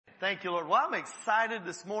Thank you, Lord. Well, I'm excited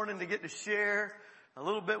this morning to get to share a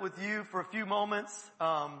little bit with you for a few moments.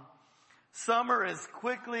 Summer is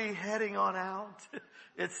quickly heading on out.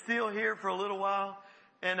 It's still here for a little while.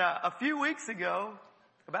 And a few weeks ago,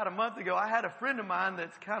 about a month ago, I had a friend of mine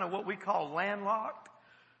that's kind of what we call landlocked.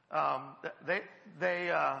 They're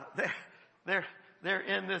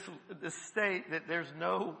in this state that there's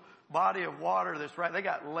no body of water that's right. They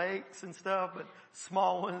got lakes and stuff, but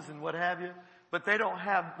small ones and what have you. But they don't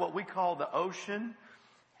have what we call the ocean.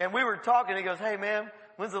 And we were talking, he goes, "Hey man,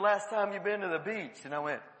 when's the last time you've been to the beach?" And I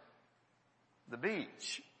went, "The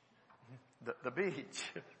beach? The beach?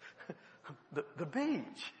 the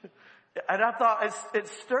beach?" And I thought, it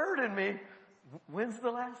stirred in me, when's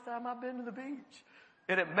the last time I've been to the beach?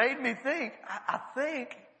 And it made me think, I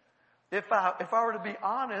think if I were to be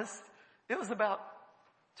honest, it was about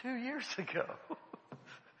 2 years ago.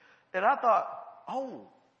 And I thought, oh,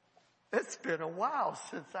 it's been a while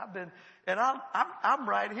since I've been, and I'm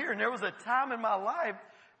right here. And there was a time in my life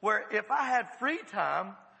where if I had free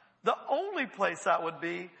time, the only place I would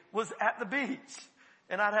be was at the beach.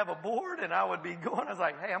 And I'd have a board and I would be going, I was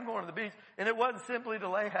like, "Hey, I'm going to the beach." And it wasn't simply to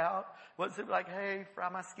lay out. It wasn't simply like, "Hey, fry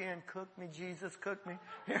my skin, cook me, Jesus, cook me.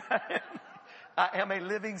 Here I am. I am a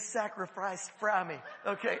living sacrifice, fry me."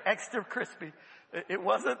 Okay, extra crispy. It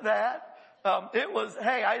wasn't that. It was,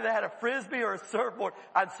 hey, I either had a frisbee or a surfboard.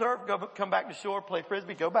 I'd surf, come back to shore, play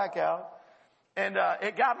frisbee, go back out. And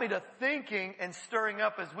it got me to thinking and stirring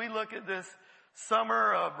up as we look at this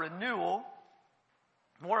summer of renewal,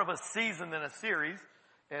 more of a season than a series.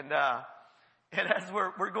 And as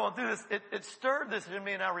we're going through this, it stirred this in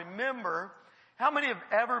me, and I remember how many have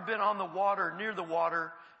ever been on the water, near the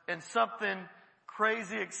water, and something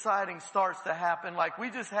crazy exciting starts to happen. Like we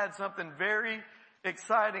just had something very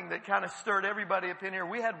exciting that kind of stirred everybody up in here.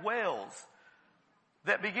 We had whales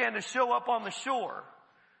that began to show up on the shore.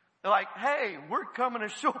 They're like, "Hey, we're coming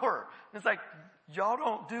ashore." It's like, y'all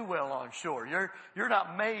don't do well on shore. You're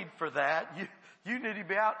not made for that. You need to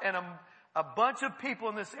be out. And a bunch of people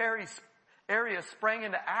in this area sprang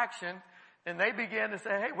into action, and they began to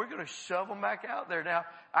say, "Hey, we're going to shove them back out there." Now,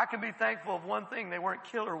 I can be thankful of one thing. They weren't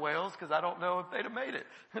killer whales, because I don't know if they'd have made it.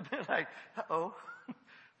 They're like, uh-oh.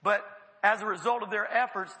 But as a result of their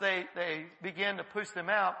efforts, they began to push them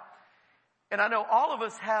out. And I know all of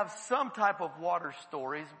us have some type of water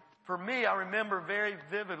stories. For me, I remember very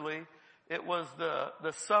vividly, it was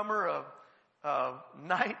the summer of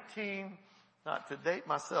 19, not to date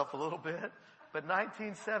myself a little bit, but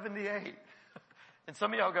 1978. And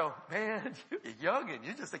some of y'all go, "Man, you're young and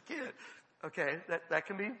you're just a kid." Okay, that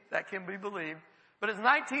can be believed. But it's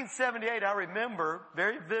 1978, I remember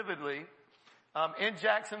very vividly, in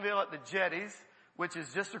Jacksonville at the Jetties, which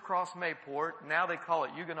is just across Mayport. Now they call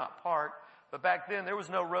it Huguenot Park. But back then there was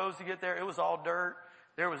no roads to get there. It was all dirt.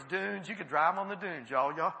 There was dunes. You could drive on the dunes,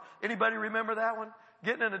 y'all. Anybody remember that one?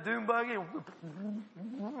 Getting in a dune buggy and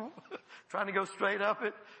trying to go straight up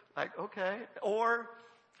it. Like, okay. Or,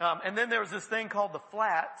 and then there was this thing called the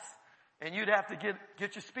flats, and you'd have to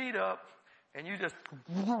get your speed up, and you just,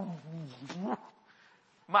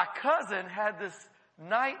 my cousin had this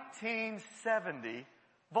 1970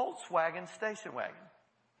 Volkswagen station wagon.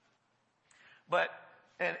 But,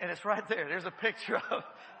 and it's right there. There's a picture of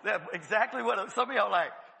that, exactly what some of y'all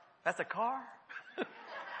like, "That's a car?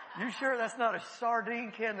 You sure that's not a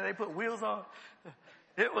sardine can that they put wheels on?"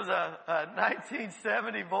 It was a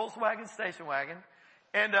 1970 Volkswagen station wagon.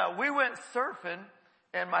 And we went surfing,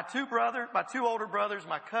 and my two older brothers,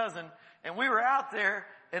 my cousin, and we were out there,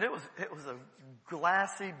 and it was a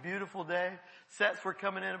glassy, beautiful day. Sets were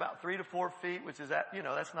coming in about 3 to 4 feet, which is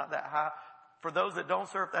that's not that high. For those that don't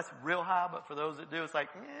surf, that's real high, but for those that do, it's like,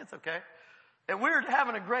 it's okay. And we're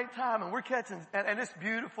having a great time, and we're catching, and it's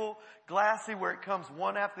beautiful, glassy, where it comes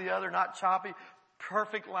one after the other, not choppy.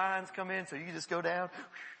 Perfect lines come in, so you can just go down,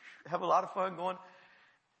 have a lot of fun going.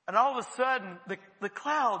 And all of a sudden, the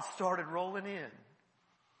clouds started rolling in.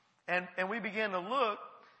 And we began to look,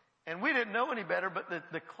 and we didn't know any better, but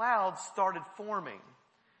the clouds started forming.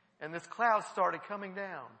 And this cloud started coming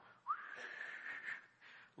down.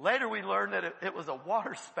 Later we learned that it was a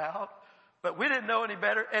water spout, but we didn't know any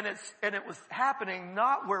better. And it was happening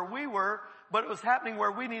not where we were, but it was happening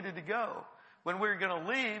where we needed to go. When we were going to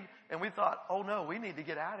leave, and we thought, "Oh no, we need to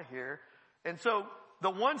get out of here." And so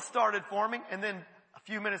the one started forming, and then a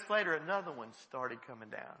few minutes later, another one started coming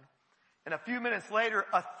down. And a few minutes later,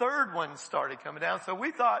 a third one started coming down. So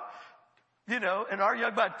we thought, in our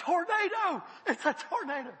young mind, tornado! It's a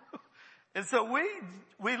tornado! And so we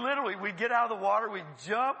literally, we get out of the water, we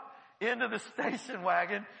jump into the station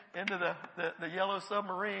wagon, into the yellow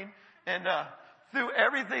submarine, and threw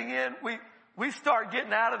everything in. we start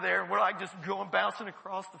getting out of there, and we're like just going bouncing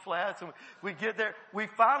across the flats, and we get there. We're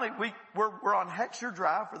on Heckscher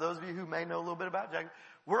Drive, for those of you who may know a little bit about Jackson.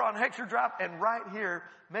 We're on Heckscher Drive, and right here,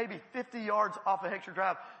 maybe 50 yards off of Heckscher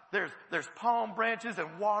Drive, there's palm branches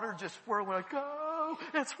and water just swirling. We're like, go,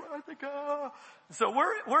 it's right to go. So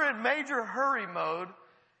we're in major hurry mode.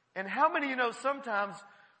 And how many of you know sometimes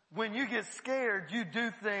when you get scared, you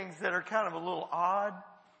do things that are kind of a little odd?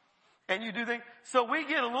 And you do things. So we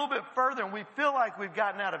get a little bit further and we feel like we've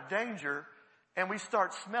gotten out of danger, and we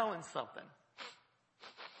start smelling something.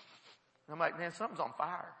 I'm like, man, something's on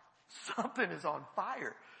fire. Something is on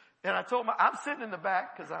fire. And I told him, I'm sitting in the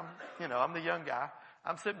back because I'm the young guy.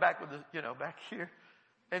 I'm sitting back with back here.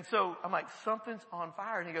 And so I'm like, something's on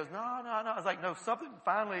fire. And he goes, no. I was like, no, something's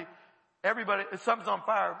on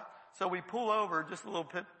fire. So we pull over just a little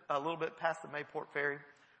bit past the Mayport Ferry.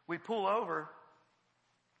 We pull over.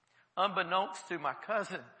 Unbeknownst to my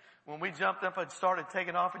cousin, when we jumped up and started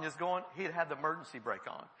taking off and just going, he had the emergency brake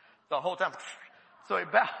on the whole time. So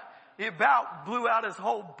he about blew out his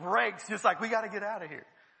whole brakes, just like, we got to get out of here.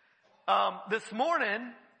 This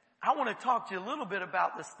morning, I want to talk to you a little bit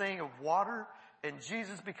about this thing of water and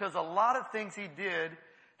Jesus, because a lot of things he did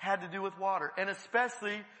had to do with water, and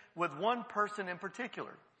especially with one person in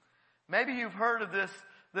particular. Maybe you've heard of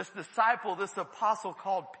this disciple, this apostle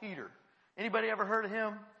called Peter. Anybody ever heard of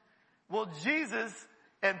him? Well, Jesus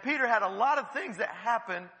and Peter had a lot of things that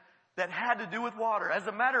happened that had to do with water. As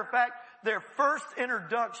a matter of fact, Peter's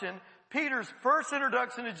first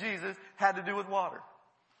introduction to Jesus had to do with water.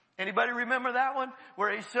 Anybody remember that one?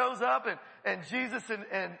 Where he shows up and Jesus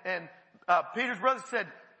and Peter's brother said,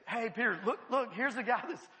 hey, Peter, look, here's the guy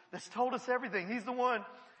that's told us everything. He's the one.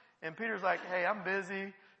 And Peter's like, hey, I'm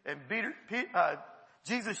busy. And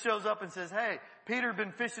Jesus shows up and says, hey, Peter had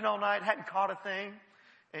been fishing all night, hadn't caught a thing.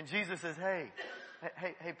 And Jesus says, hey,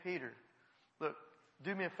 Peter, look,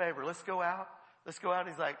 do me a favor. Let's go out.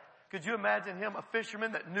 He's like, could you imagine him, a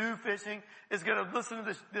fisherman that knew fishing, is going to listen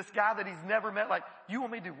to this guy that he's never met? Like, you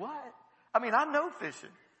want me to do what? I mean, I know fishing.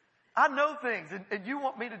 I know things. And you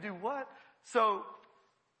want me to do what? So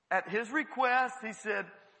at his request, he said,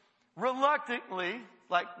 reluctantly,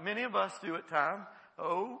 like many of us do at times,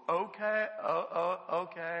 okay,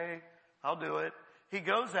 I'll do it. He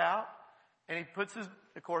goes out and he puts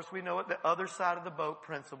of course we know it, the other side of the boat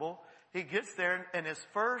principle. He gets there, and his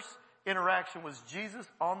first interaction was Jesus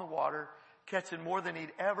on the water, catching more than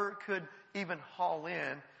he'd ever could even haul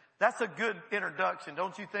in. That's a good introduction,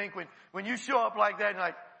 don't you think? When you show up like that, and you're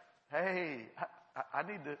like, hey, I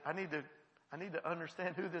need to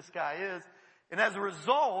understand who this guy is. And as a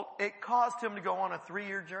result, it caused him to go on a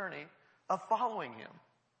 3-year journey of following him.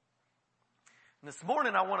 And this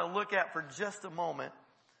morning, I want to look at for just a moment.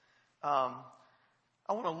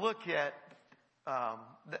 I want to look at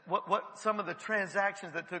what some of the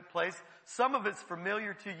transactions that took place. Some of it's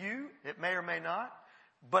familiar to you. It may or may not.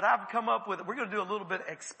 But I've come up with, we're going to do a little bit of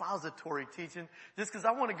expository teaching just because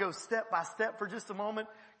I want to go step by step for just a moment.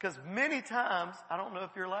 Because many times, I don't know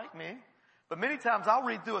if you're like me, but many times I'll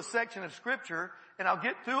read through a section of scripture and I'll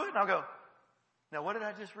get through it and I'll go, now what did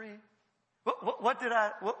I just read?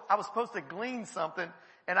 I was supposed to glean something,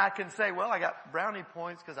 and I can say, well, I got brownie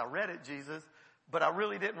points because I read it, Jesus, but I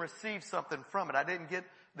really didn't receive something from it. I didn't get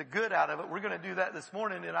the good out of it. We're going to do that this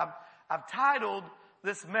morning, and I've titled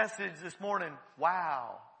this message this morning,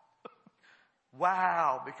 Wow.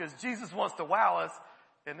 Wow, because Jesus wants to wow us,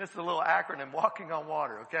 and this is a little acronym, walking on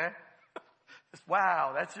water, okay? Just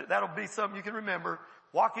wow, that'll be something you can remember,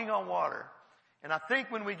 walking on water. And I think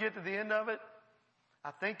when we get to the end of it, I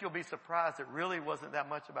think you'll be surprised it really wasn't that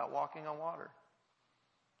much about walking on water.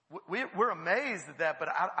 We're amazed at that, but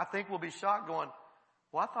I think we'll be shocked going,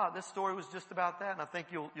 well, I thought this story was just about that, and I think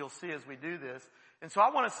you'll see as we do this. And so I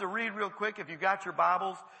want us to read real quick. If you've got your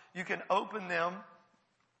Bibles, you can open them.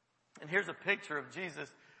 And here's a picture of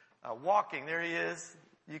Jesus walking. There he is.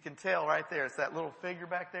 You can tell right there. It's that little figure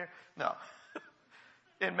back there. No.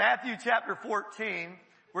 In Matthew chapter 14,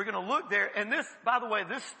 we're going to look there. And this, by the way,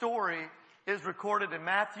 this story is recorded in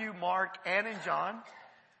Matthew, Mark, and in John.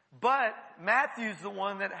 But Matthew's the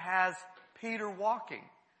one that has Peter walking.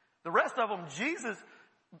 The rest of them, Jesus,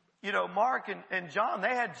 Mark and John,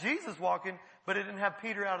 they had Jesus walking, but it didn't have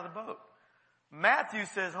Peter out of the boat. Matthew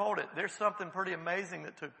says, hold it, there's something pretty amazing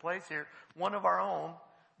that took place here. One of our own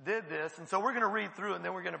did this. And so we're going to read through and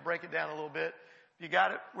then we're going to break it down a little bit. If you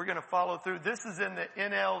got it, we're going to follow through. This is in the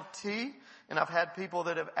NLT, and I've had people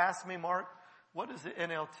that have asked me, Mark, what does the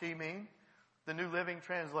NLT mean? The New Living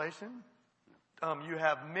Translation. You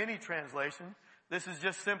have many translations. This is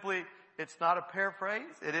just simply, it's not a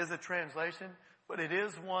paraphrase. It is a translation, but it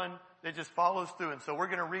is one It just follows through. And so we're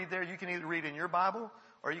going to read there. You can either read in your Bible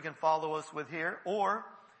or you can follow us with here. Or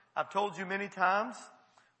I've told you many times,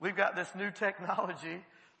 we've got this new technology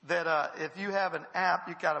that if you have an app,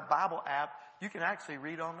 you've got a Bible app, you can actually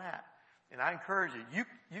read on that. And I encourage you,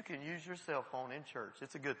 you can use your cell phone in church.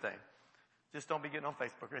 It's a good thing. Just don't be getting on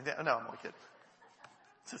Facebook or anything. No, I'm only kidding.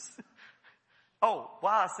 While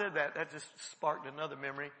I said that, that just sparked another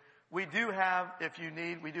memory. We do have, if you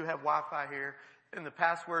need, we do have Wi-Fi here. And the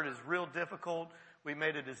password is real difficult. We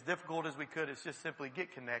made it as difficult as we could. It's just simply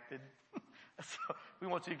get connected. So we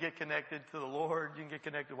want you to get connected to the Lord. You can get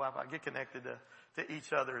connected to Wi-Fi. Get connected to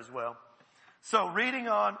each other as well. So reading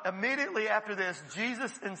on, immediately after this,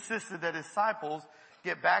 Jesus insisted that his disciples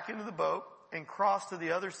get back into the boat and cross to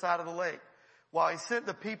the other side of the lake while he sent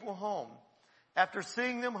the people home. After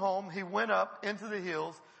seeing them home, he went up into the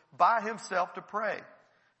hills by himself to pray.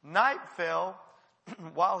 Night fell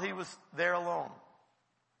while he was there alone.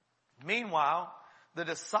 Meanwhile, the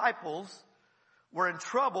disciples were in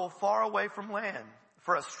trouble far away from land,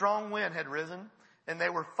 for a strong wind had risen, and they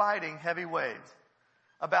were fighting heavy waves.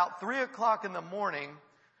 About 3:00 in the morning,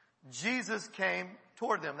 Jesus came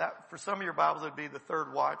toward them. That, for some of your Bibles, would be the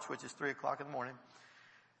third watch, which is 3:00 in the morning.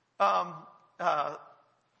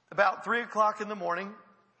 About 3:00 in the morning,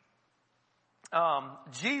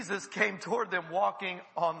 Jesus came toward them walking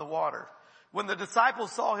on the water. When the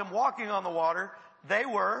disciples saw him walking on the water, they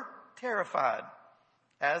were terrified,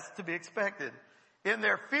 as to be expected. In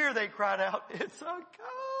their fear, they cried out, "It's a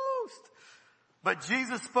ghost!" But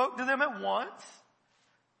Jesus spoke to them at once.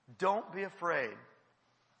 "Don't be afraid,"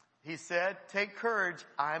 he said. "Take courage,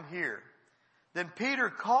 I'm here." Then Peter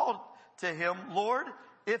called to him, "Lord,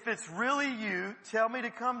 if it's really you, tell me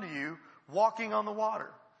to come to you walking on the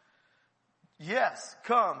water." "Yes,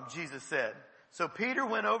 come," Jesus said. So Peter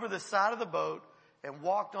went over the side of the boat and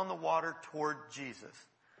walked on the water toward Jesus.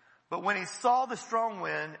 But when he saw the strong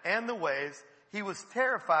wind and the waves, he was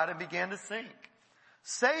terrified and began to sink.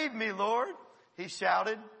 "Save me, Lord," he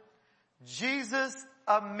shouted. Jesus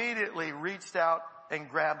immediately reached out and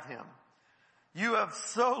grabbed him. You have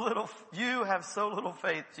so little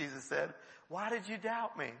faith," Jesus said. "Why did you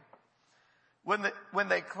doubt me?" When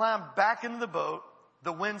they climbed back into the boat,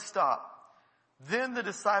 the wind stopped. Then the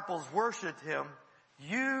disciples worshiped him.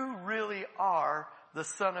 "You really are the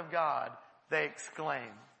Son of God," they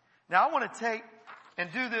exclaimed. Now I want to take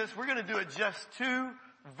and do this. We're going to do it just 2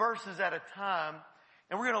 verses at a time.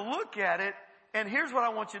 And we're going to look at it. And here's what I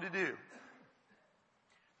want you to do.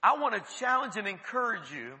 I want to challenge and encourage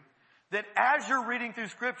you that as you're reading through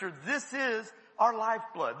Scripture, this is our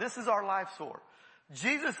lifeblood. This is our life source.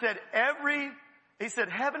 Jesus said he said,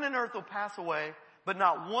 "Heaven and earth will pass away, but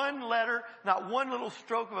not one letter, not one little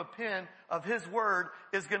stroke of a pen of his word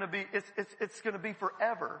is going to be, it's going to be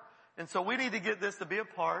forever." And so we need to get this to be a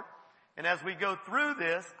part. And as we go through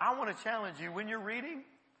this, I want to challenge you, when you're reading,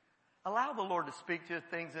 allow the Lord to speak to you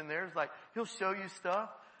things in there. It's like he'll show you stuff.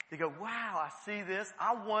 You go, "Wow, I see this."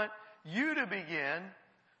 I want you to begin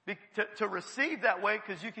to receive that way,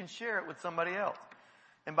 because you can share it with somebody else.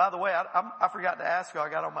 And by the way, I forgot to ask you, I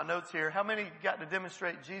got on my notes here, how many got to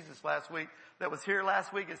demonstrate Jesus last week? That was here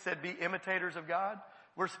last week. It said, be imitators of God.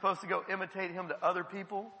 We're supposed to go imitate him to other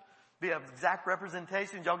people, be an exact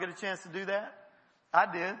representation. Did y'all get a chance to do that? I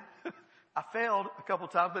did. I failed a couple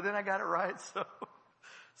times, but then I got it right.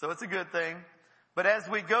 So it's a good thing. But as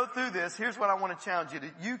we go through this, here's what I want to challenge you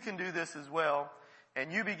to. You can do this as well.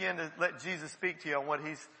 And you begin to let Jesus speak to you on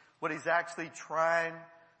what he's actually trying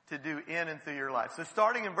to do in and through your life. So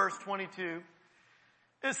starting in verse 22,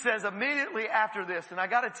 it says, immediately after this, and I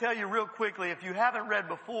got to tell you real quickly, if you haven't read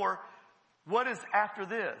before, what is after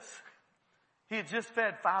this? He had just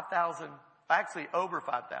fed 5,000, actually over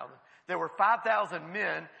 5,000. There were 5,000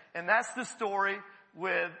 men, and that's the story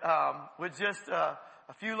with just a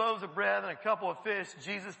few loaves of bread and a couple of fish.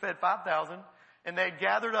 Jesus fed 5,000, and they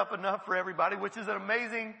gathered up enough for everybody, which is an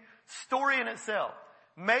amazing story in itself.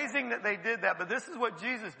 Amazing that they did that, but this is what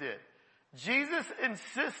Jesus did. Jesus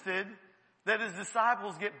insisted that his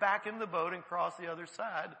disciples get back in the boat and cross the other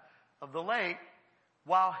side of the lake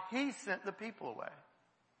while he sent the people away.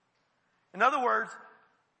 In other words,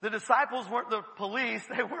 the disciples weren't the police.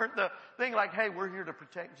 They weren't the thing like, "Hey, we're here to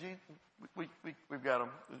protect Jesus. We've got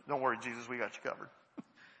them. Don't worry, Jesus, we got you covered."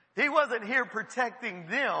 He wasn't here protecting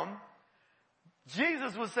them.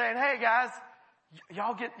 Jesus was saying, "Hey guys,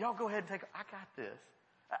 y'all go ahead and take, I got this.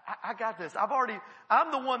 I got this.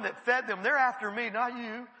 I'm the one that fed them. They're after me, not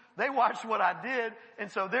you. They watched what I did, and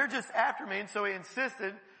so they're just after me." And so he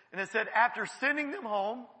insisted, and it said, after sending them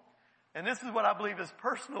home, and this is what I believe is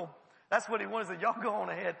personal, that's what he wanted. He said, "Y'all go on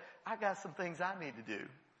ahead. I got some things I need to do."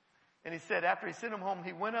 And he said after he sent him home,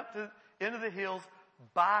 he went up into the hills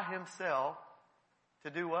by himself to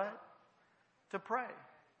do what? To pray.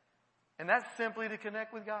 And that's simply to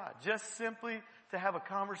connect with God. Just simply to have a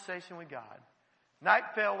conversation with God. Night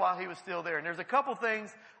fell while he was still there. And there's a couple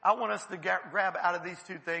things I want us to grab out of these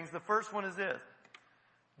two things. The first one is this.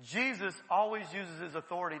 Jesus always uses his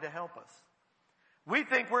authority to help us. We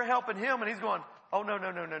think we're helping him and he's going, oh,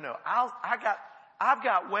 no. I've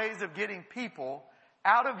got ways of getting people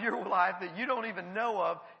out of your life that you don't even know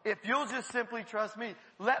of if you'll just simply trust me.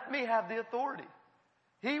 Let me have the authority.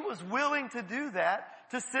 He was willing to do that,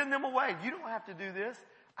 to send them away. You don't have to do this.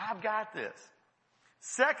 I've got this.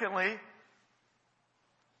 Secondly,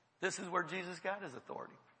 this is where Jesus got his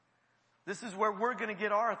authority. This is where we're going to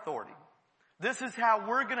get our authority. This is how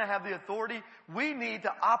we're going to have the authority we need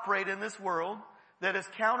to operate in this world that is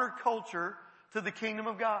counterculture to the kingdom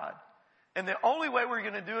of God. And the only way we're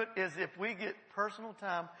going to do it is if we get personal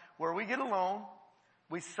time where we get alone,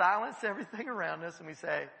 we silence everything around us and we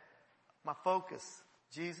say, my focus,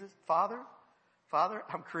 Jesus, Father,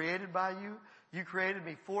 I'm created by you. You created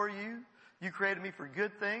me for you. You created me for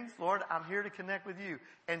good things. Lord, I'm here to connect with you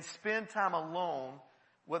and spend time alone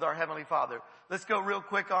with our Heavenly Father. Let's go real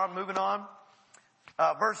quick on, moving on.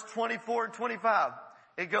 Verse 24 and 25.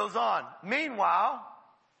 It goes on. Meanwhile,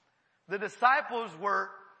 the disciples were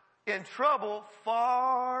in trouble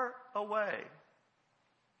far away.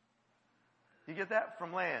 You get that?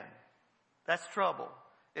 From land. That's trouble.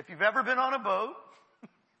 If you've ever been on a boat,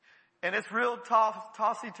 and it's real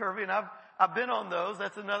tossy-turvy, and I've been on those.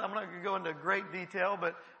 That's another, I'm not going to go into great detail,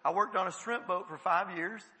 but I worked on a shrimp boat for 5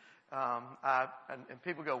 years. And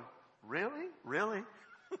people go, really? Really?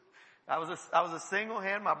 I was a single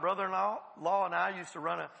hand. My brother-in-law and I used to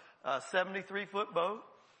run a 73-foot boat.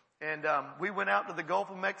 And, we went out to the Gulf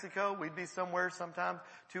of Mexico. We'd be somewhere sometimes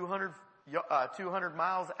 200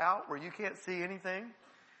 miles out where you can't see anything.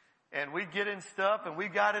 And we'd get in stuff and we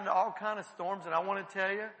got into all kind of storms. And I want to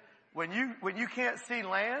tell you, when you can't see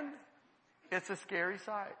land, it's a scary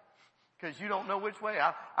sight. Cause you don't know which way.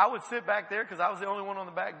 I would sit back there cause I was the only one on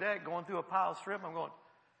the back deck going through a pile of shrimp. I'm going,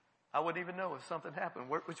 I wouldn't even know if something happened.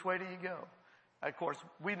 Which way do you go? Of course,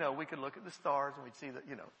 we know we could look at the stars and we'd see that,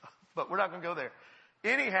 but we're not going to go there.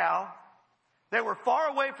 Anyhow, they were far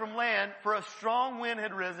away from land, for a strong wind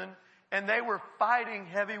had risen, and they were fighting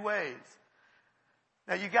heavy waves.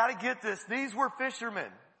 Now you got to get this. These were fishermen.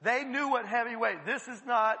 They knew what heavy waves. This is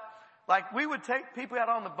not like we would take people out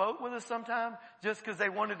on the boat with us sometime just because they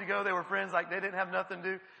wanted to go. They were friends, like they didn't have nothing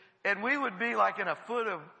to do. And we would be like in a foot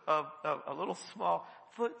of a little small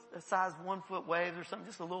foot size 1 foot waves or something,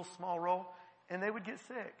 just a little small roll, and they would get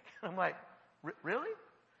sick. I'm like, really?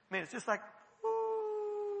 I mean, it's just like,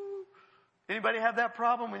 ooh. Anybody have that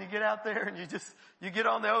problem when you get out there and you get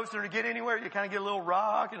on the ocean or get anywhere, you kind of get a little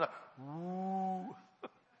rock and like, ooh.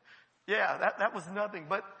 Yeah, that was nothing,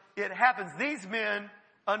 but it happens. These men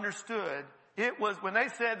understood it was, when they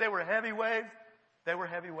said they were heavy waves, they were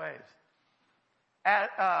heavy waves. At,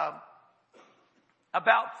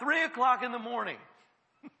 about 3:00 in the morning.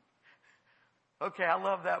 Okay, I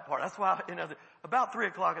love that part. That's why, about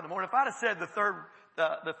 3:00 in the morning. If I'd have said the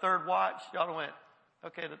third watch, y'all would have went,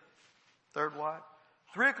 okay, the third watch.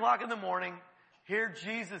 3:00 in the morning, here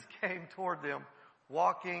Jesus came toward them,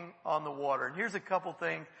 walking on the water. And here's a couple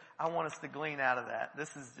things I want us to glean out of that.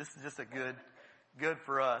 This is just a good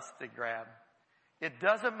for us to grab. It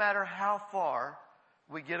doesn't matter how far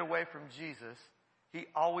we get away from Jesus, He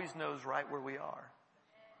always knows right where we are.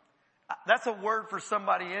 That's a word for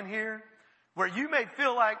somebody in here where you may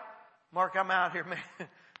feel like, Mark, I'm out here, man.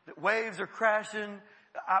 The waves are crashing.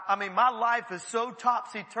 I mean, my life is so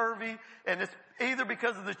topsy-turvy, and it's either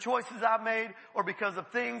because of the choices I've made or because of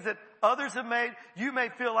things that others have made. You may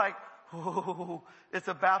feel like, oh, it's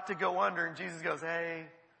about to go under, and Jesus goes, hey,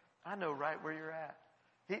 I know right where you're at.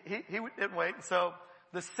 He didn't wait. So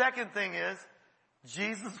the second thing is,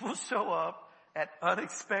 Jesus will show up at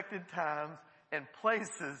unexpected times and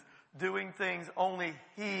places doing things only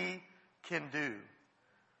He can do.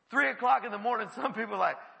 3:00 in the morning, some people are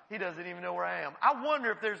like, He doesn't even know where I am. I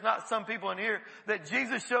wonder if there's not some people in here that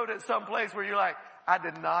Jesus showed at some place where you're like, I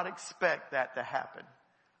did not expect that to happen.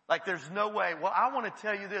 Like there's no way. Well, I want to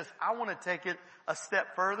tell you this. I want to take it a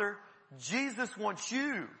step further. Jesus wants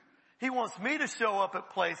you. He wants me to show up at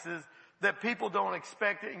places that people don't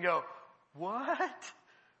expect it and go, what?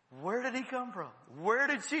 Where did He come from? Where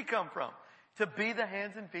did she come from? To be the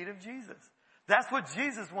hands and feet of Jesus. That's what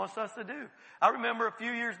Jesus wants us to do. I remember a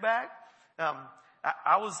few years back,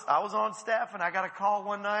 I was on staff and I got a call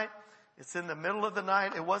one night. It's in the middle of the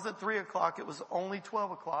night. It wasn't 3:00. It was only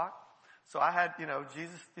 12:00. So I had,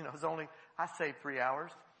 Jesus, it was only, I saved 3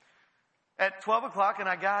 hours. at 12 o'clock, and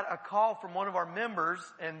I got a call from one of our members,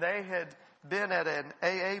 and they had been at an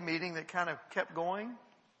AA meeting that kind of kept going.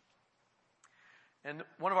 And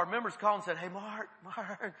one of our members called and said, "Hey, Mark,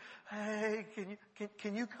 hey,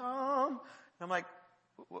 can you come?" And I'm like,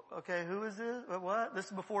 "Okay, who is this? What?" This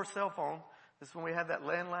is before cell phone. This is when we had that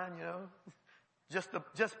landline, you know,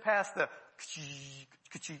 just past the.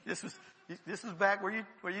 This was back where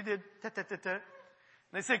you did. And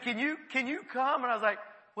they said, "Can you come?" And I was like,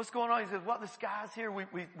 "What's going on?" He said, "Well, this guy's here.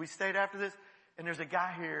 We stayed after this, and there's a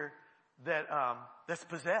guy here that's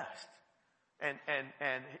possessed, and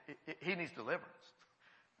he needs deliverance."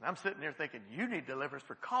 And I'm sitting there thinking, "You need deliverance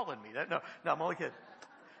for calling me." No, I'm only kidding.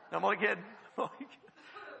 I'm only kidding.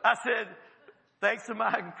 I said, thanks to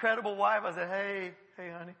my incredible wife, I said, hey,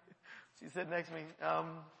 honey. She said next to me,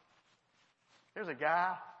 there's a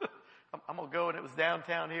guy. I'm going to go, and it was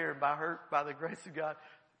downtown here, and by the grace of God,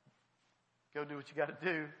 go do what you got to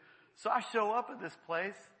do. So I show up at this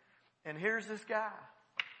place, and here's this guy.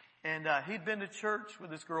 And he'd been to church with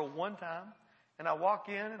this girl one time. And I walk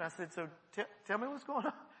in, and I said, "So tell me what's going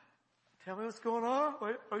on. Tell me what's going on.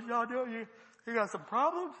 What y'all doing? You got some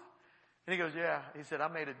problems?" And he goes, "Yeah." He said, "I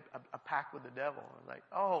made a pact with the devil." I was like,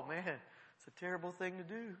 "Oh, man, it's a terrible thing to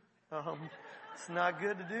do. It's not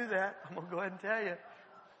good to do that. I'm going to go ahead and tell you.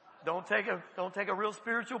 Don't take a real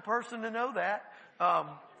spiritual person to know that.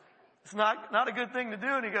 It's not a good thing to do."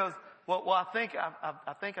 And he goes, well, I think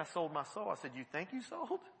I sold my soul." I said, "You think you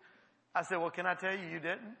sold?" I said, "Well, can I tell you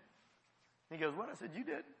didn't?" He goes, "What?" I said, "You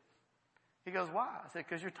didn't." He goes, "Why?" I said,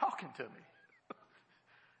 "Because you're talking to me."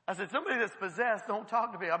 I said, "Somebody that's possessed don't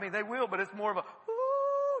talk to me. I mean, they will, but it's more of a,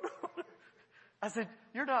 ooh. I said,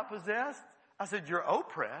 "You're not possessed." I said, "You're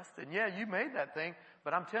oppressed. And yeah, you made that thing.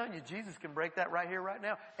 But I'm telling you, Jesus can break that right here, right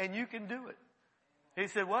now. And you can do it." He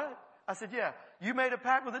said, "What?" I said, "Yeah, you made a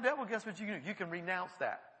pact with the devil. Guess what you can do? You can renounce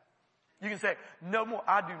that. You can say, no more.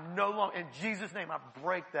 I do no longer. In Jesus' name, I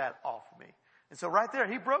break that off of me." And so right there,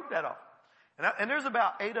 he broke that off. And there's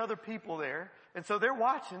about 8 other people there. And so they're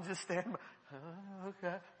watching, just standing by. "Oh,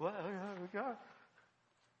 okay. Well, okay."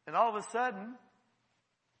 And all of a sudden,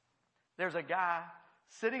 there's a guy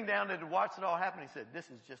sitting down there to watch it all happen. He said, "This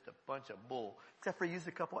is just a bunch of bull." Except for he used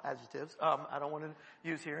a couple adjectives I don't want to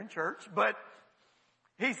use here in church. But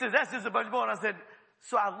he says, "That's just a bunch of bull." And I said,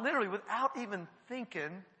 so I literally, without even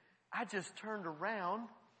thinking, I just turned around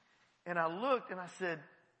and I looked and I said,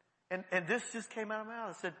 and this just came out of my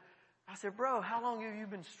mouth. I said, "Bro, how long have you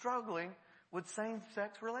been struggling with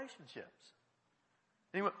same-sex relationships?"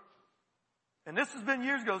 And he went, and this has been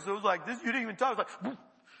years ago, so it was like, this, you didn't even talk. It was like,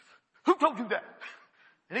 "Who told you that?"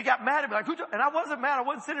 And he got mad at me, like, and I wasn't mad. I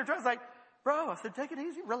wasn't sitting there trying. I was like, "Bro," I said, "take it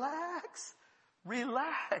easy. Relax. And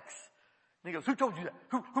he goes, "Who told you that?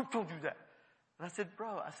 Who told you that?" And I said,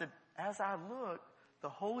 "Bro," I said, as I looked, the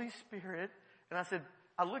Holy Spirit, and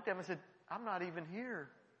I looked at him and said, "I'm not even here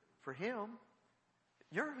for him.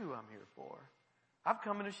 You're who I'm here for. I've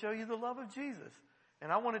come in to show you the love of Jesus."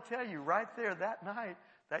 And I want to tell you right there that night,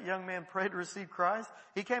 that young man prayed to receive Christ.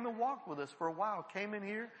 He came and walked with us for a while, came in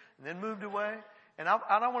here and then moved away. And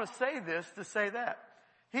I don't want to say this to say that.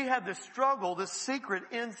 He had this struggle, this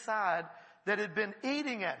secret inside that had been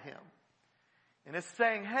eating at him. And it's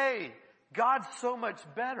saying, hey, God's so much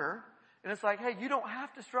better. And it's like, hey, you don't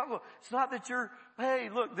have to struggle. It's not that hey,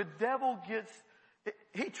 look, the devil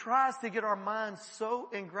he tries to get our minds so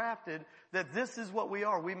engrafted that this is what we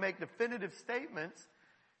are. We make definitive statements.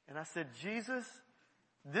 And I said, Jesus,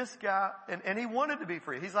 this guy, and he wanted to be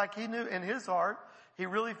free. He's like, he knew in his heart, he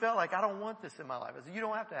really felt like, I don't want this in my life. I said, you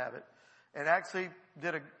don't have to have it. And actually,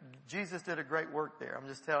 Jesus did a great work there. I'm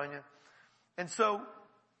just telling you. And so,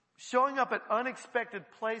 showing up at unexpected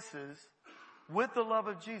places with the love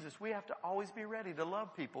of Jesus, we have to always be ready to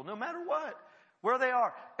love people, no matter what, where they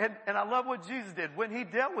are. And I love what Jesus did. When he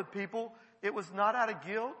dealt with people, it was not out of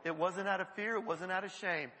guilt. It wasn't out of fear. It wasn't out of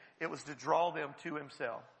shame. It was to draw them to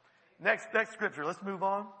himself. Next scripture. Let's move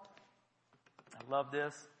on. I love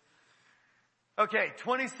this. Okay,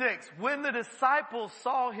 26. When the disciples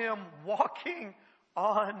saw him walking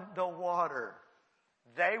on the water,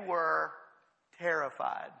 they were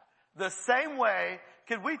terrified. The same way,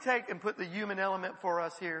 could we take and put the human element for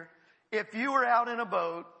us here? If you were out in a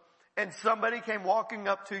boat and somebody came walking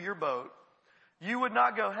up to your boat, you would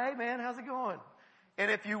not go, hey man, how's it going? And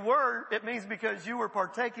if you were, it means because you were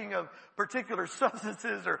partaking of particular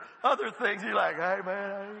substances or other things, you're like, hey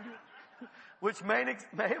man, which may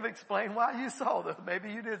have explained why you saw them.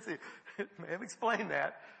 Maybe you did see it. May have explained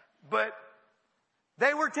that. But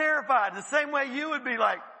they were terrified the same way you would be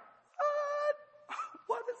like,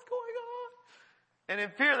 what is going on? And in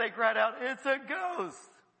fear they cried out, it's a ghost.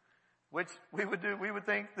 which we would do. We would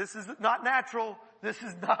think this is not natural. This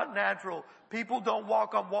is not natural. People don't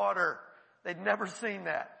walk on water. They'd never seen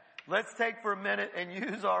that. Let's take for a minute and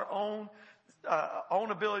use our own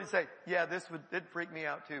ability to say, yeah, it'd freak me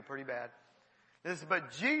out too, pretty bad.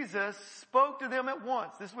 But Jesus spoke to them at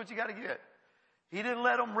once. This is what you got to get. He didn't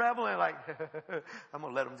let them revel in like, I'm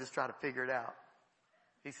going to let them just try to figure it out.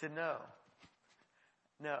 He said, no.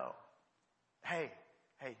 Hey,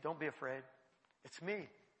 don't be afraid. It's me.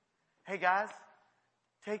 Hey guys,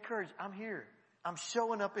 take courage. I'm here. I'm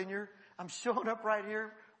showing up right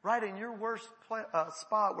here, right in your worst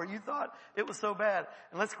spot where you thought it was so bad.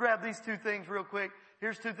 And let's grab these two things real quick.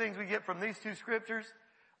 Here's two things we get from these two scriptures.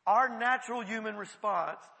 Our natural human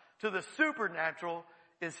response to the supernatural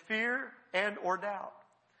is fear and or doubt.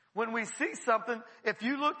 When we see something, if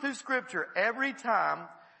you look through scripture, every time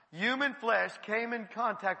human flesh came in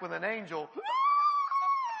contact with an angel,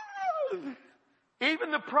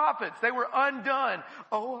 even the prophets, they were undone.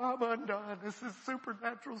 Oh, I'm undone. This is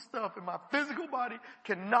supernatural stuff, and my physical body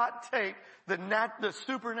cannot take the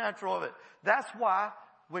supernatural of it. That's why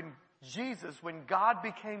when God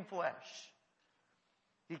became flesh,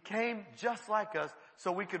 He came just like us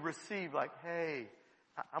so we could receive like, hey,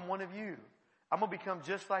 I'm one of you. I'm going to become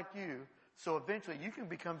just like you. So eventually you can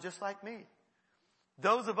become just like me.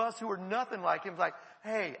 Those of us who are nothing like Him, like,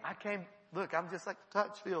 hey, look, I'm just like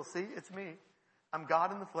touch, feel, see, it's me. I'm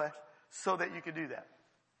God in the flesh, so that you could do that.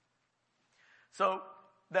 So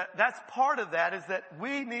that's part of that, is that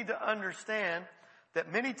we need to understand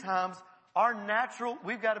that many times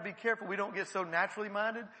we've got to be careful we don't get so naturally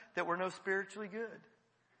minded that we're no spiritually good.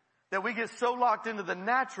 That we get so locked into the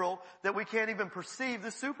natural that we can't even perceive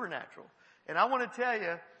the supernatural. And I want to tell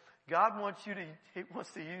you, God wants to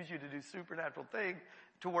use you to do supernatural things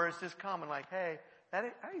to where it's just common, like, hey,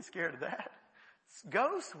 I ain't scared of that.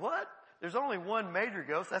 Ghosts, what? There's only one major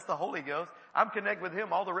ghost. That's the Holy Ghost. I'm connected with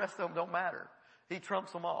Him. All the rest of them don't matter. He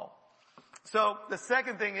trumps them all. So the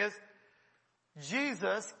second thing is,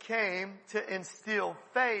 Jesus came to instill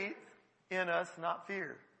faith in us, not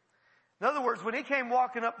fear. In other words, when He came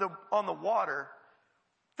walking up on the water,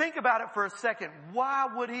 think about it for a second. Why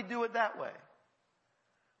would He do it that way?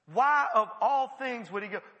 Why of all things would He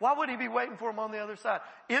go? Why would He be waiting for them on the other side?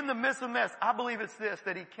 In the midst of the mess, I believe it's this,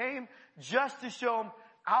 that He came just to show them,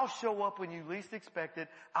 I'll show up when you least expect it.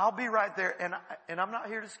 I'll be right there, and I'm not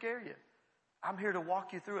here to scare you. I'm here to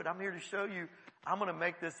walk you through it. I'm here to show you, I'm going to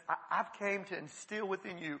make this, I've came to instill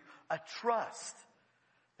within you a trust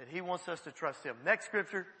that He wants us to trust Him. Next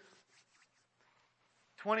scripture,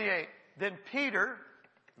 28. Then Peter,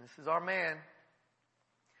 this is our man,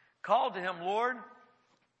 called to Him, Lord,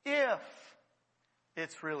 if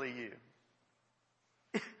it's really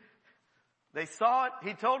you. They saw it.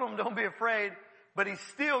 He told them, don't be afraid. But He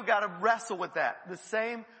still got to wrestle with that. The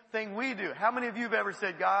same thing we do. How many of you have ever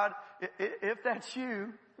said, God, if that's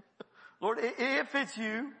you, Lord, if it's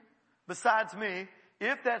you, besides me,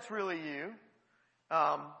 if that's really you,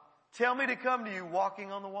 tell me to come to you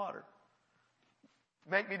walking on the water.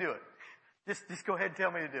 Make me do it. Just go ahead and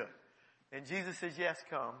tell me to do it. And Jesus says, yes,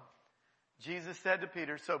 come. Jesus said to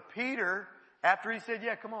Peter, so Peter, after he said,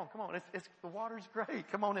 yeah, come on. The water's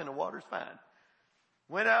great. Come on in. The water's fine.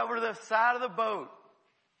 Went over to the side of the boat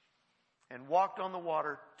and walked on the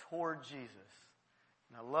water toward Jesus.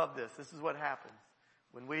 And I love this. This is what happens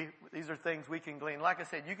these are things we can glean. Like I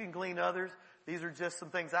said, you can glean others. These are just some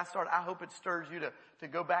things I hope it stirs you to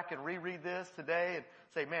go back and reread this today and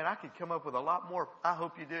say, man, I could come up with a lot more. I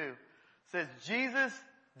hope you do. It says, Jesus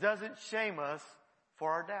doesn't shame us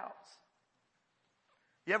for our doubts.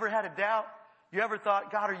 You ever had a doubt? You ever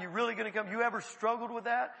thought, God, are you really going to come? You ever struggled with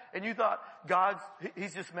that? And you thought,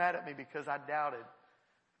 He's just mad at me because I doubted.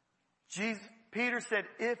 Peter said,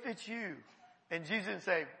 if it's you. And Jesus didn't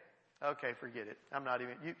say, okay, forget it. I'm not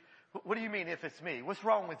even, what do you mean if it's me? What's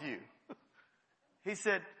wrong with you? He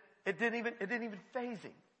said, it didn't even faze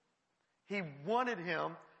Him. He wanted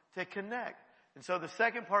him to connect. And so the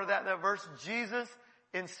second part of that verse, Jesus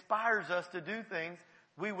inspires us to do things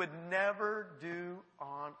we would never do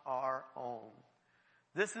on our own.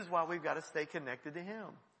 This is why we've got to stay connected to Him.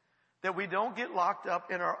 That we don't get locked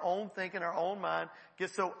up in our own thinking, our own mind, get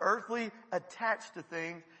so earthly attached to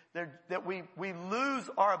things that we lose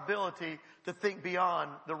our ability to think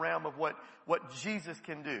beyond the realm of what Jesus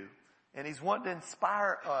can do. And He's wanting to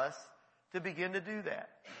inspire us to begin to do that.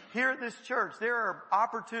 Here at this church, there are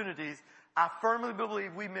opportunities I firmly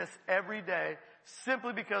believe we miss every day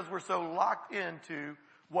simply because we're so locked into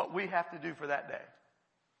what we have to do for that day.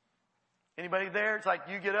 Anybody there? It's like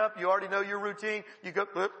you get up, you already know your routine, you go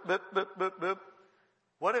boop, boop, boop, boop, boop.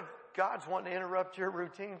 What if God's wanting to interrupt your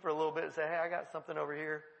routine for a little bit and say, hey, I got something over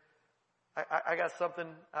here. I got something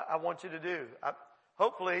I want you to do.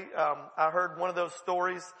 Hopefully, I heard one of those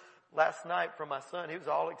stories last night from my son. He was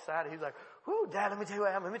all excited. He was like, "Whoo, Dad, let me tell you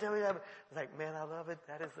what happened. Let me tell you what happened." I was like, "Man, I love it.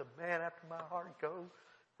 That is the man after my heart. Go."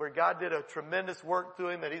 Where God did a tremendous work through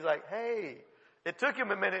him that he's like, "Hey," it took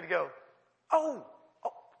him a minute to go, oh,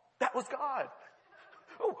 that was God.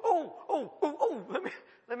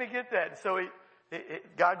 Let me get that. And so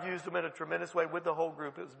God used him in a tremendous way with the whole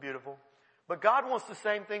group. It was beautiful. But God wants the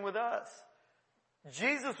same thing with us.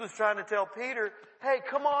 Jesus was trying to tell Peter, "Hey,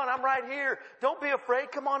 come on, I'm right here. Don't be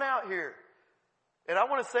afraid. Come on out here." And I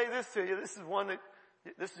want to say this to you. This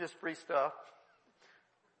is just free stuff.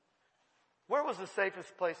 Where was the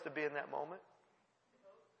safest place to be in that moment?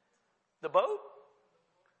 The boat?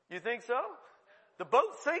 You think so? The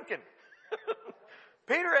boat's sinking.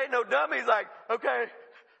 Peter ain't no dummy. He's like, "Okay,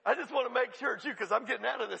 I just want to make sure it's you because I'm getting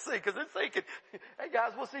out of this sea because it's sinking. Hey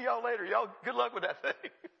guys, we'll see y'all later. Y'all, good luck with that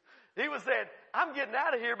thing." He was saying, "I'm getting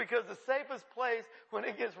out of here because the safest place when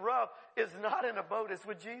it gets rough is not in a boat, it's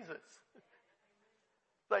with Jesus."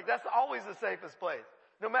 Like, that's always the safest place.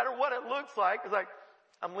 No matter what it looks like, it's like,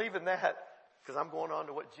 I'm leaving that because I'm going on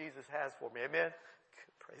to what Jesus has for me. Amen?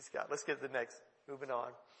 Praise God. Let's get to the next. Moving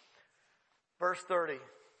on. Verse 30.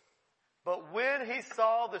 But when he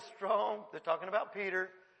saw the strong, they're talking about Peter,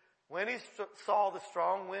 when he saw the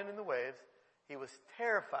strong wind and the waves, he was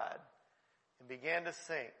terrified and began to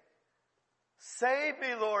sink. "Save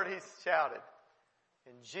me, Lord," he shouted.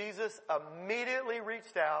 And Jesus immediately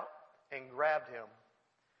reached out and grabbed him.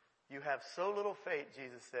 "You have so little faith,"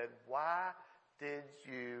 Jesus said. "Why did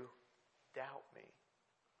you doubt me?"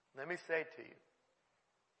 Let me say to you,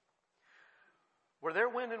 were there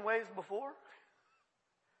wind and waves before?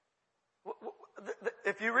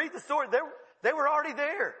 If you read the story, they were already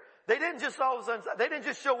there. They didn't just all of a sudden, they didn't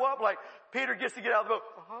just show up like Peter gets to get out of the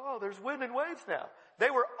boat. "Oh, there's wind and waves now."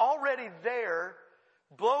 They were already there,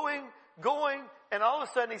 blowing, going, and all of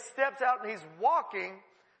a sudden he steps out and he's walking.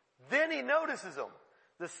 Then he notices them.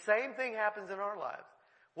 The same thing happens in our lives.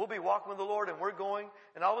 We'll be walking with the Lord and we're going,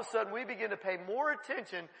 and all of a sudden we begin to pay more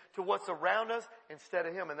attention to what's around us instead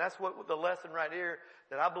of Him. And that's what the lesson right here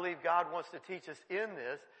that I believe God wants to teach us in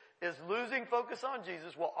this is losing focus on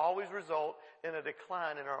Jesus will always result in a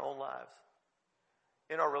decline in our own lives.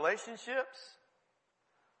 In our relationships,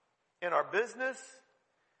 in our business,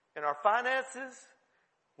 in our finances.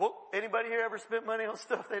 Well, anybody here ever spent money on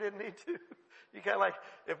stuff they didn't need to? You kind of like,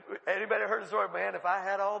 if anybody heard the story, "Man, if I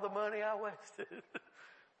had all the money I wasted."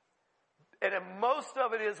 And most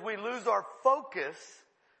of it is we lose our focus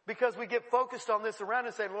because we get focused on this around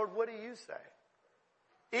and say, "Lord, what do you say?"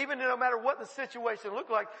 Even no matter what the situation looked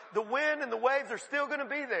like, the wind and the waves are still going to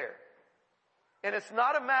be there. And it's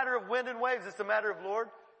not a matter of wind and waves. It's a matter of, "Lord,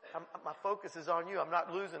 my focus is on you. I'm not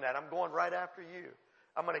losing that. I'm going right after you.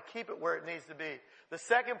 I'm going to keep it where it needs to be." The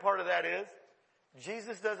second part of that is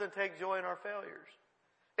Jesus doesn't take joy in our failures.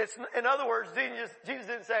 In other words, Jesus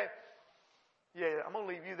didn't say, "Yeah, I'm going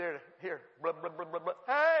to leave you there. Here, blah, blah, blah, blah, blah.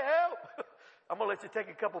 Hey, help. I'm going to let you take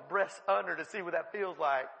a couple breaths under to see what that feels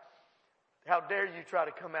like. How dare you try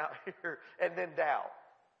to come out here and then doubt?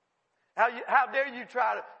 How dare you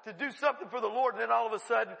try to do something for the Lord and then all of a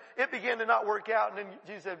sudden it began to not work out." And then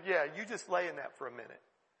Jesus said, "Yeah, you just lay in that for a minute."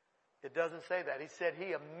 It doesn't say that. He said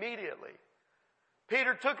he immediately.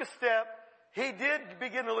 Peter took a step. He did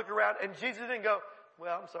begin to look around and Jesus didn't go,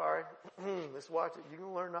 "Well, I'm sorry. Let's watch it. You're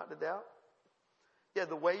going to learn not to doubt?" Yeah,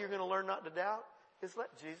 the way you're going to learn not to doubt is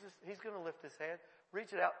let Jesus, He's going to lift His hand,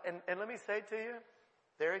 reach it out. And let me say to you,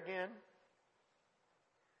 there again,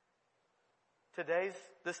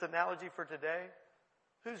 this analogy for today,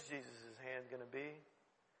 who's Jesus' hand going to be?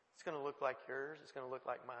 It's going to look like yours. It's going to look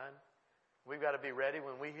like mine. We've got to be ready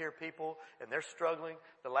when we hear people and they're struggling.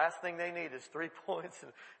 The last thing they need is 3 points.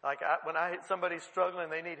 And when I hit somebody struggling,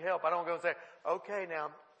 they need help. I don't go and say, "Okay,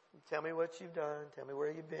 now tell me what you've done. Tell me where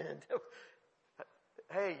you've been."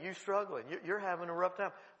 Hey, you struggling. You're having a rough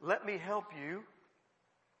time. Let me help you.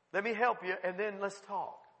 Let me help you, and then let's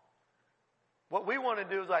talk. What we want to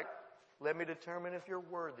do is like, let me determine if you're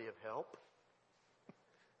worthy of help.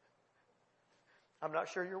 I'm not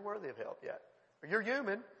sure you're worthy of help yet. You're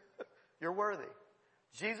human. You're worthy.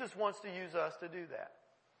 Jesus wants to use us to do that.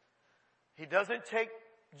 He doesn't take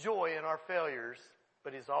joy in our failures,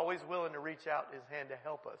 but He's always willing to reach out His hand to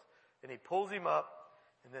help us. And He pulls him up.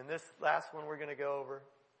 And then this last one we're going to go over.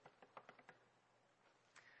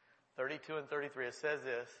 32 and 33. It says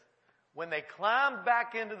this. When they climbed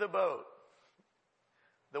back into the boat,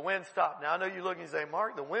 the wind stopped. Now I know you look and you say,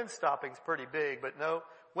 "Mark, the wind stopping's pretty big." But no,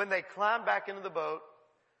 when they climbed back into the boat,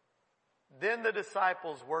 then the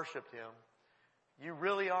disciples worshiped Him. "You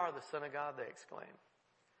really are the Son of God," they exclaimed.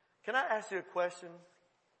 Can I ask you a question?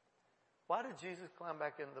 Why did Jesus climb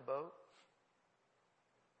back into the boat?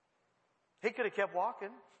 He could have kept walking.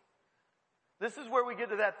 This is where we get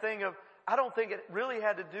to that thing of, I don't think it really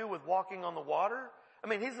had to do with walking on the water. I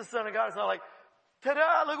mean, he's the Son of God. It's not like,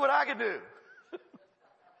 ta-da, look what I can do.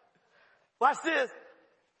 Watch this.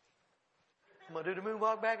 I'm going to do the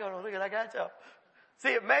moonwalk back on. Look at, I got y'all. See,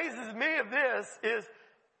 it amazes me of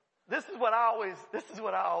this is what I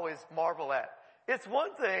always marvel at. It's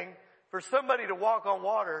one thing for somebody to walk on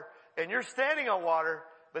water and you're standing on water,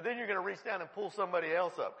 but then you're going to reach down and pull somebody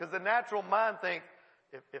else up. Because the natural mind thinks,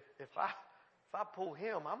 if I pull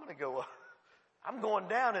him, I'm going to go up. I'm going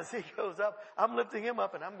down as he goes up. I'm lifting him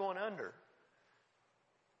up and I'm going under.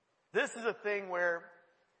 This is a thing where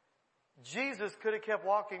Jesus could have kept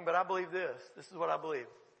walking, but I believe this. This is what I believe.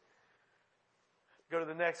 Go to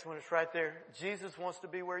the next one. It's right there. Jesus wants to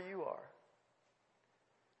be where you are.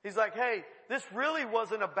 He's like, hey, this really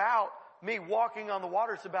wasn't about me walking on the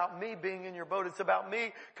water. It's about me being in your boat. It's about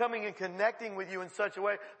me coming and connecting with you in such a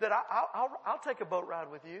way that I'll take a boat ride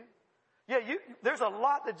with you. Yeah, there's a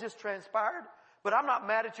lot that just transpired, but I'm not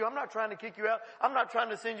mad at you. I'm not trying to kick you out. I'm not trying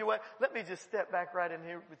to send you away. Let me just step back right in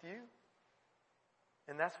here with you.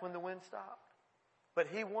 And that's when the wind stopped. But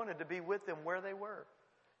he wanted to be with them where they were.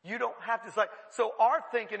 You don't have to, it's like, so our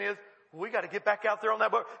thinking is, we got to get back out there on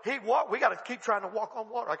that boat. We got to keep trying to walk on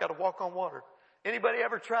water. I got to walk on water. Anybody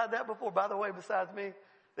ever tried that before, by the way, besides me?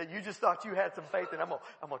 That you just thought you had some faith and I'm going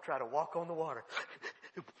to try to walk on the water.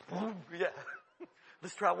 Yeah.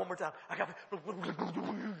 Let's try one more time.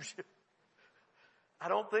 I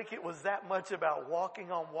don't think it was that much about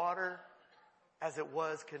walking on water as it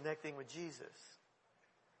was connecting with Jesus.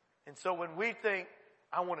 And so when we think,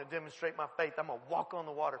 I want to demonstrate my faith, I'm going to walk on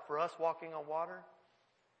the water. For us, walking on water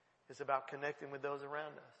is about connecting with those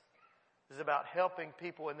around us. It's about helping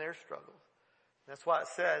people in their struggles. That's why it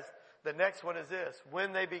says, the next one is this.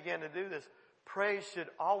 When they begin to do this, praise should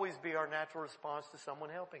always be our natural response to someone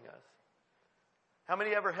helping us. How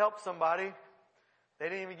many ever helped somebody? You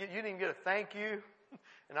didn't even get a thank you.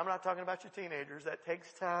 And I'm not talking about your teenagers. That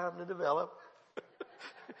takes time to develop.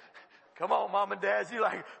 Come on, mom and dad. You're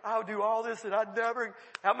like, I'll do all this and I'd never.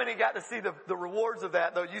 How many got to see the rewards of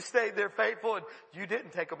that though? You stayed there faithful and you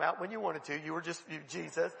didn't take them out when you wanted to. You were just,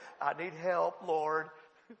 Jesus, I need help, Lord.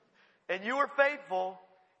 And you were faithful.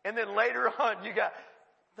 And then later on you got,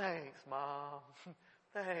 thanks, mom.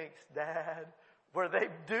 Thanks, dad. Where they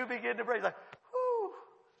do begin to praise, like, whew,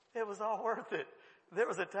 it was all worth it. There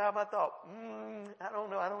was a time I thought, I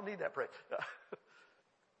don't know, I don't need that praise.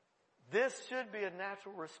 This should be a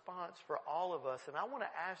natural response for all of us. And I want to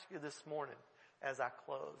ask you this morning as I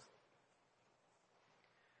close.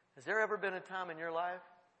 Has there ever been a time in your life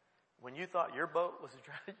when you thought your boat was,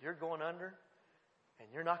 you're going under and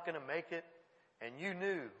you're not going to make it and you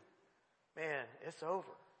knew, man, it's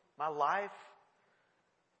over. My life.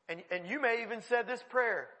 And you may even said this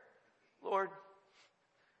prayer, Lord,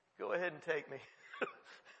 go ahead and take me.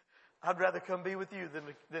 I'd rather come be with you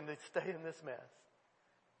than to stay in this mess.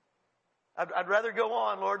 I'd rather go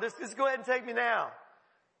on, Lord. Just go ahead and take me now.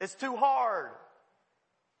 It's too hard.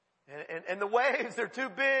 And the waves are too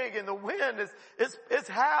big and the wind is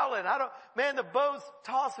howling. The boat's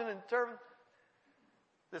tossing and turning.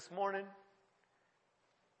 This morning,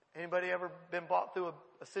 anybody ever been brought through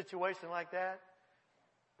a situation like that?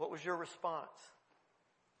 What was your response?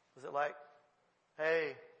 Was it like,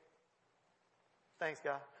 hey, thanks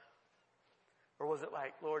God? Or was it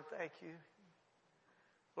like, Lord, thank you.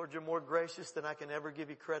 Lord, you're more gracious than I can ever give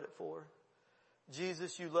you credit for.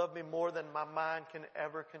 Jesus, you love me more than my mind can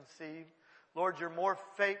ever conceive. Lord, you're more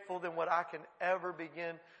faithful than what I can ever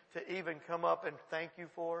begin to even come up and thank you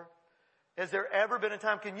for. Has there ever been a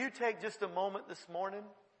time? Can you take just a moment this morning?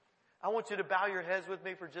 I want you to bow your heads with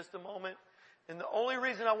me for just a moment. And the only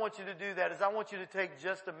reason I want you to do that is I want you to take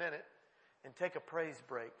just a minute and take a praise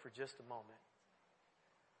break for just a moment.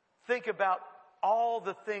 Think about all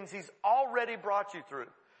the things He's already brought you through.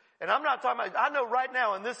 And I'm not talking about, I know right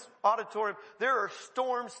now in this auditorium, there are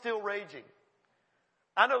storms still raging.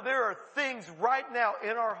 I know there are things right now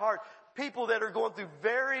in our heart, people that are going through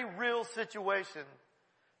very real situations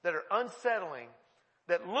that are unsettling,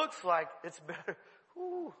 that looks like it's better.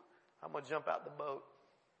 Whew, I'm going to jump out the boat.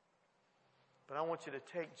 But I want you to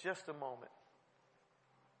take just a moment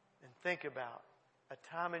and think about a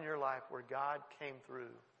time in your life where God came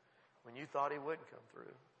through when you thought He wouldn't come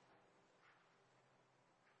through.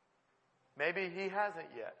 Maybe He hasn't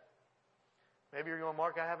yet. Maybe you're going,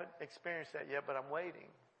 Mark, I haven't experienced that yet, but I'm waiting.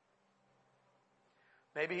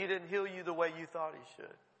 Maybe He didn't heal you the way you thought He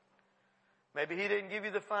should. Maybe He didn't give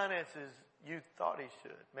you the finances you thought He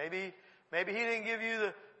should. Maybe Maybe He didn't give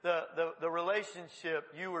you the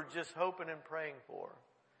relationship you were just hoping and praying for.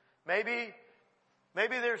 Maybe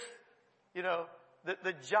there's,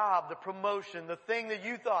 the job, the promotion, the thing that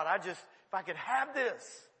you thought, if I could have this,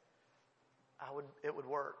 it would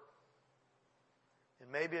work.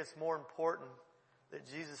 And maybe it's more important that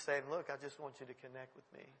Jesus is saying, look, I just want you to connect with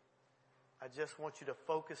me. I just want you to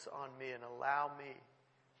focus on me and allow me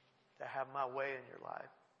to have my way in your life.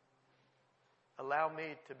 Allow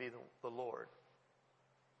me to be the Lord.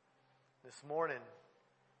 This morning,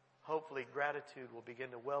 hopefully gratitude will begin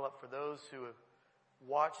to well up for those who have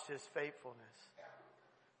watched His faithfulness,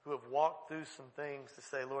 who have walked through some things to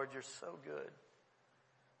say, Lord, you're so good.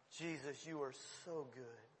 Jesus, you are so good.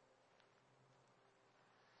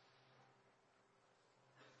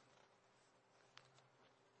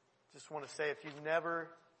 Just want to say, if you've never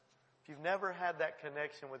had that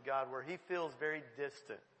connection with God where He feels very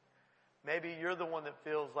distant, maybe you're the one that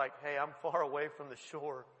feels like, hey, I'm far away from the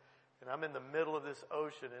shore and I'm in the middle of this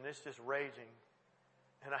ocean and it's just raging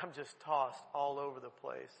and I'm just tossed all over the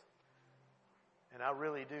place. And I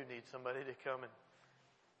really do need somebody to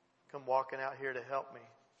come walking out here to help me.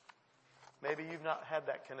 Maybe you've not had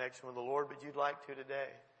that connection with the Lord, but you'd like to today.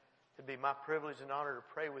 It'd be my privilege and honor to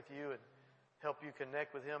pray with you and help you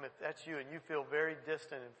connect with Him. If that's you and you feel very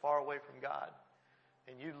distant and far away from God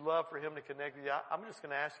and you'd love for Him to connect with you, I'm just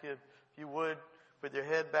going to ask you, if you would, with your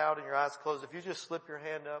head bowed and your eyes closed, if you just slip your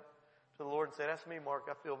hand up to the Lord and say, that's me, Mark.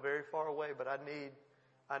 I feel very far away, but I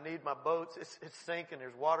need my boats. It's sinking.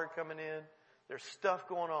 There's water coming in. There's stuff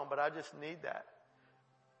going on, but I just need that.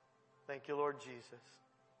 Thank you, Lord Jesus.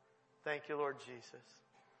 Thank you, Lord Jesus.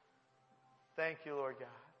 Thank you, Lord God.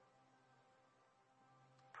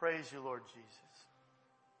 Praise you, Lord Jesus.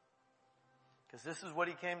 Because this is what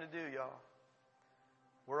He came to do, y'all.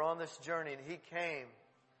 We're on this journey, and He came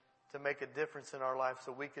to make a difference in our life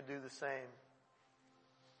so we could do the same.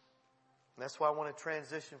 And that's why I want to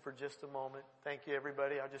transition for just a moment. Thank you,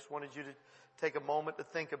 everybody. I just wanted you to take a moment to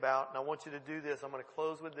think about, and I want you to do this. I'm going to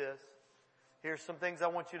close with this. Here's some things I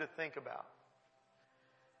want you to think about.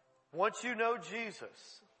 Once you know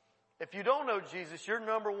Jesus, if you don't know Jesus, your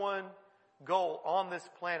number one goal on this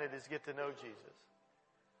planet is get to know Jesus.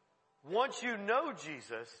 Once you know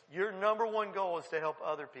Jesus, your number one goal is to help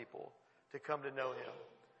other people to come to know Him.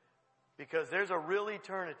 Because there's a real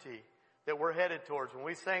eternity that we're headed towards. When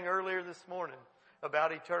we sang earlier this morning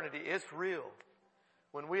about eternity, it's real.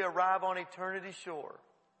 When we arrive on eternity's shore,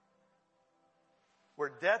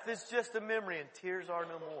 where death is just a memory and tears are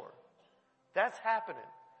no more. That's happening.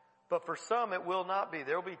 But for some, it will not be.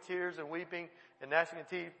 There will be tears and weeping and gnashing of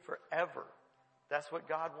teeth forever. That's what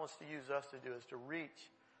God wants to use us to do, is to reach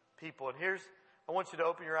people. And I want you to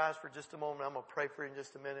open your eyes for just a moment. I'm going to pray for you in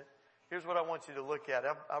just a minute. Here's what I want you to look at.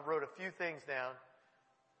 I've wrote a few things down.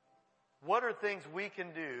 What are things we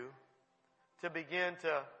can do to begin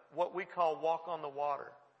to, what we call, walk on the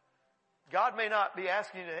water? God may not be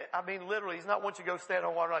asking you to, literally, He's not wanting you to go stand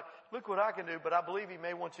on water like, look what I can do, but I believe He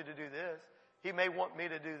may want you to do this. He may want me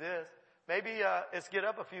to do this. Maybe it's get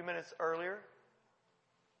up a few minutes earlier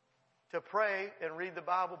to pray and read the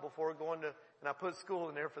Bible before going to, and I put school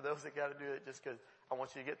in there for those that got to do it just because I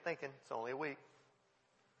want you to get thinking. It's only a week.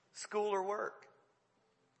 School or work.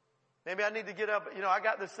 Maybe I need to get up, I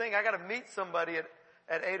got this thing, I got to meet somebody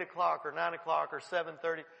at 8 o'clock or 9 o'clock or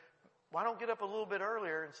 7:30. Why don't get up a little bit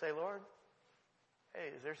earlier and say, Lord, hey,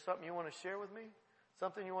 is there something you want to share with me?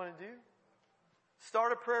 Something you want to do?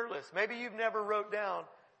 Start a prayer list. Maybe you've never wrote down.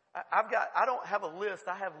 I don't have a list.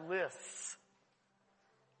 I have lists.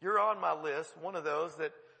 You're on my list. One of those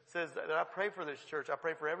that says that I pray for this church. I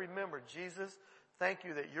pray for every member. Jesus, thank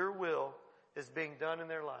you that your will is being done in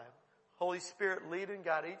their life. Holy Spirit, lead and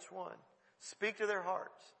guide each one. Speak to their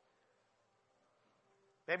hearts.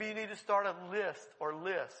 Maybe you need to start a list or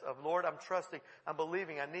lists of, Lord, I'm trusting, I'm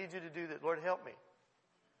believing, I need you to do that. Lord, help me.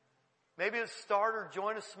 Maybe it's start or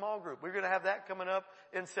join a small group. We're going to have that coming up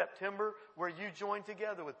in September where you join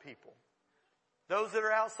together with people. Those that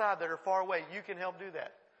are outside, that are far away, you can help do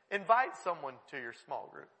that. Invite someone to your small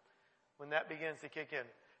group when that begins to kick in.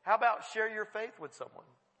 How about share your faith with someone?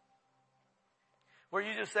 Where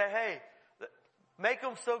you just say, hey, make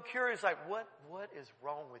them so curious, like, what is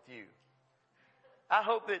wrong with you? I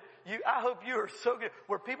hope you are so good,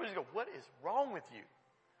 where people just go, what is wrong with you?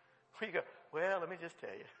 Where you go, well, let me just tell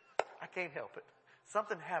you, I can't help it.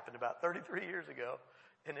 Something happened about 33 years ago,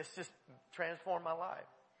 and it's just transformed my life.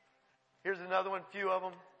 Here's another one, few of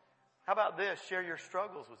them. How about this? Share your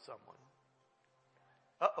struggles with someone.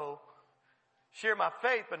 Share my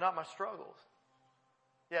faith, but not my struggles.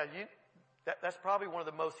 Yeah, that's probably one of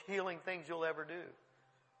the most healing things you'll ever do,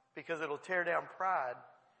 because it'll tear down pride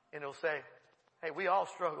And he'll say, hey, we all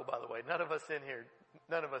struggle, by the way. None of us in here,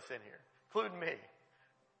 including me.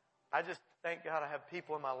 I just thank God I have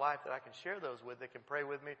people in my life that I can share those with, that can pray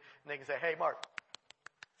with me, and they can say, hey, Mark,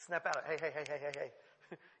 snap out of it. Hey.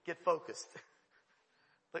 Get focused.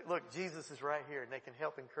 Look, Jesus is right here, and they can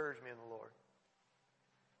help encourage me in the Lord.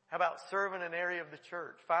 How about serving an area of the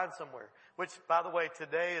church? Find somewhere. Which, by the way,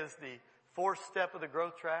 today is the 4th step of the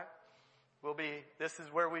growth track. This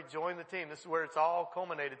is where we join the team. This is where it's all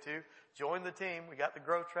culminated to. Join the team. We got the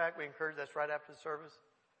growth track. We encourage, that's right after the service.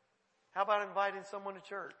 How about inviting someone to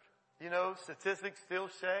church? You know, statistics still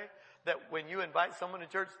say that when you invite someone to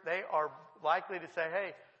church, they are likely to say,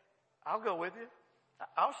 hey, I'll go with you.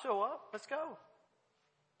 I'll show up. Let's go.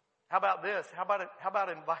 How about this? How about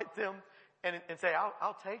invite them and say,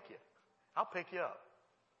 I'll take you. I'll pick you up.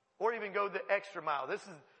 Or even go the extra mile. This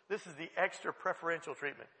is the extra preferential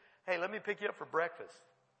treatment. Hey, let me pick you up for breakfast.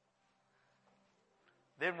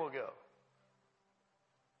 Then we'll go.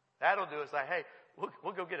 That'll do it. It's like, hey,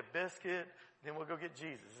 we'll go get a biscuit, then we'll go get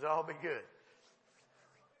Jesus. It'll all be good.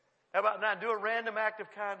 How about now, do a random act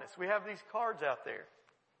of kindness? We have these cards out there.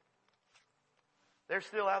 They're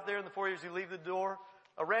still out there in the foyer as you leave the door.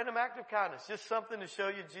 A random act of kindness, just something to show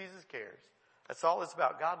you Jesus cares. That's all it's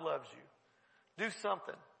about. God loves you. Do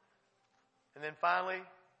something. And then finally,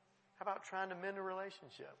 how about trying to mend a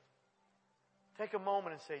relationship? Take a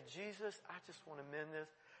moment and say, Jesus, I just want to mend this.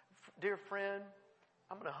 Dear friend,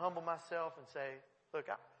 I'm going to humble myself and say, look,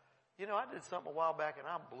 I did something a while back and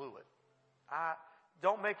I blew it.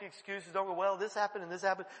 Don't make excuses. Don't go, well, this happened and this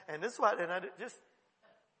happened and this one, and I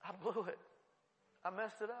blew it. I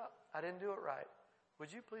messed it up. I didn't do it right.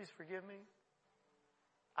 Would you please forgive me?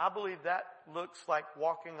 I believe that looks like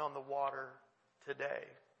walking on the water today.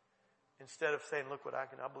 Instead of saying, look what I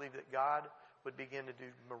can, I believe that God would begin to do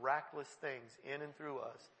miraculous things in and through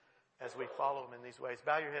us as we follow Him in these ways.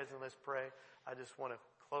 Bow your heads and let's pray. I just want to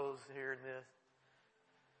close here in this.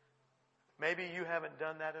 Maybe you haven't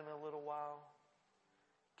done that in a little while.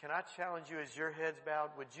 Can I challenge you as your head's bowed?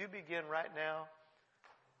 Would you begin right now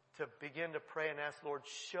to begin to pray and ask, Lord,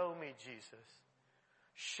 show me Jesus.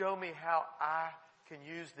 Show me how I can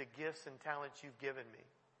use the gifts and talents you've given me.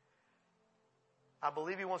 I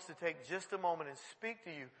believe He wants to take just a moment and speak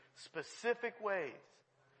to you specific ways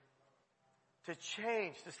to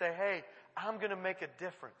change, to say, hey, I'm going to make a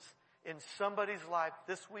difference in somebody's life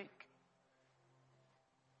this week.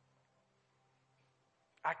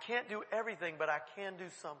 I can't do everything, but I can do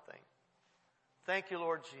something. Thank you,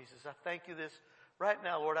 Lord Jesus. I thank you this right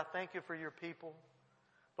now, Lord. I thank you for your people.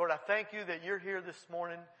 Lord, I thank you that you're here this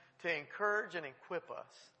morning to encourage and equip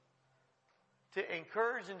us. To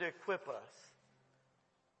encourage and to equip us.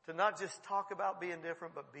 To not just talk about being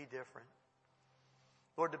different, but be different.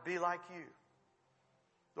 Lord, to be like you.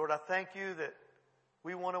 Lord, I thank you that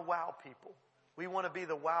we want to wow people. We want to be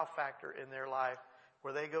the wow factor in their life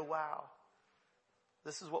where they go, wow.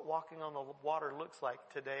 This is what walking on the water looks like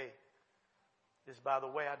today. Is by the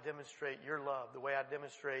way I demonstrate your love, the way I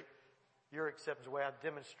demonstrate your acceptance, the way I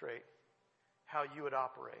demonstrate how you would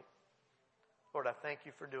operate. Lord, I thank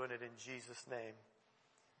you for doing it in Jesus' name.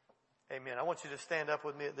 Amen. I want you to stand up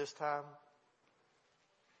with me at this time.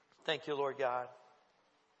 Thank you, Lord God.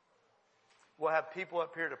 We'll have people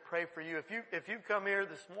up here to pray for you. If you come here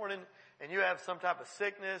this morning and you have some type of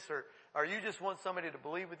sickness or you just want somebody to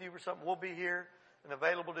believe with you for something, we'll be here and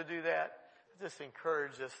available to do that. Just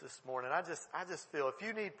encourage us this morning. I just feel if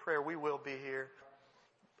you need prayer, we will be here.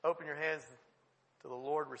 Open your hands to the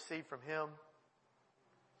Lord. Receive from Him.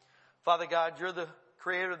 Father God, you're the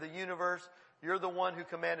creator of the universe. You're the one who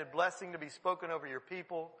commanded blessing to be spoken over your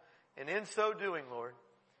people. And in so doing, Lord,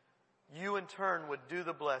 you in turn would do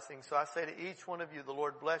the blessing. So I say to each one of you, the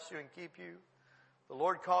Lord bless you and keep you. The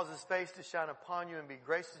Lord cause His face to shine upon you and be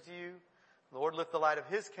gracious to you. The Lord lift the light of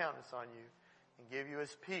His countenance on you and give you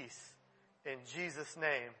His peace. In Jesus'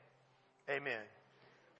 name, amen.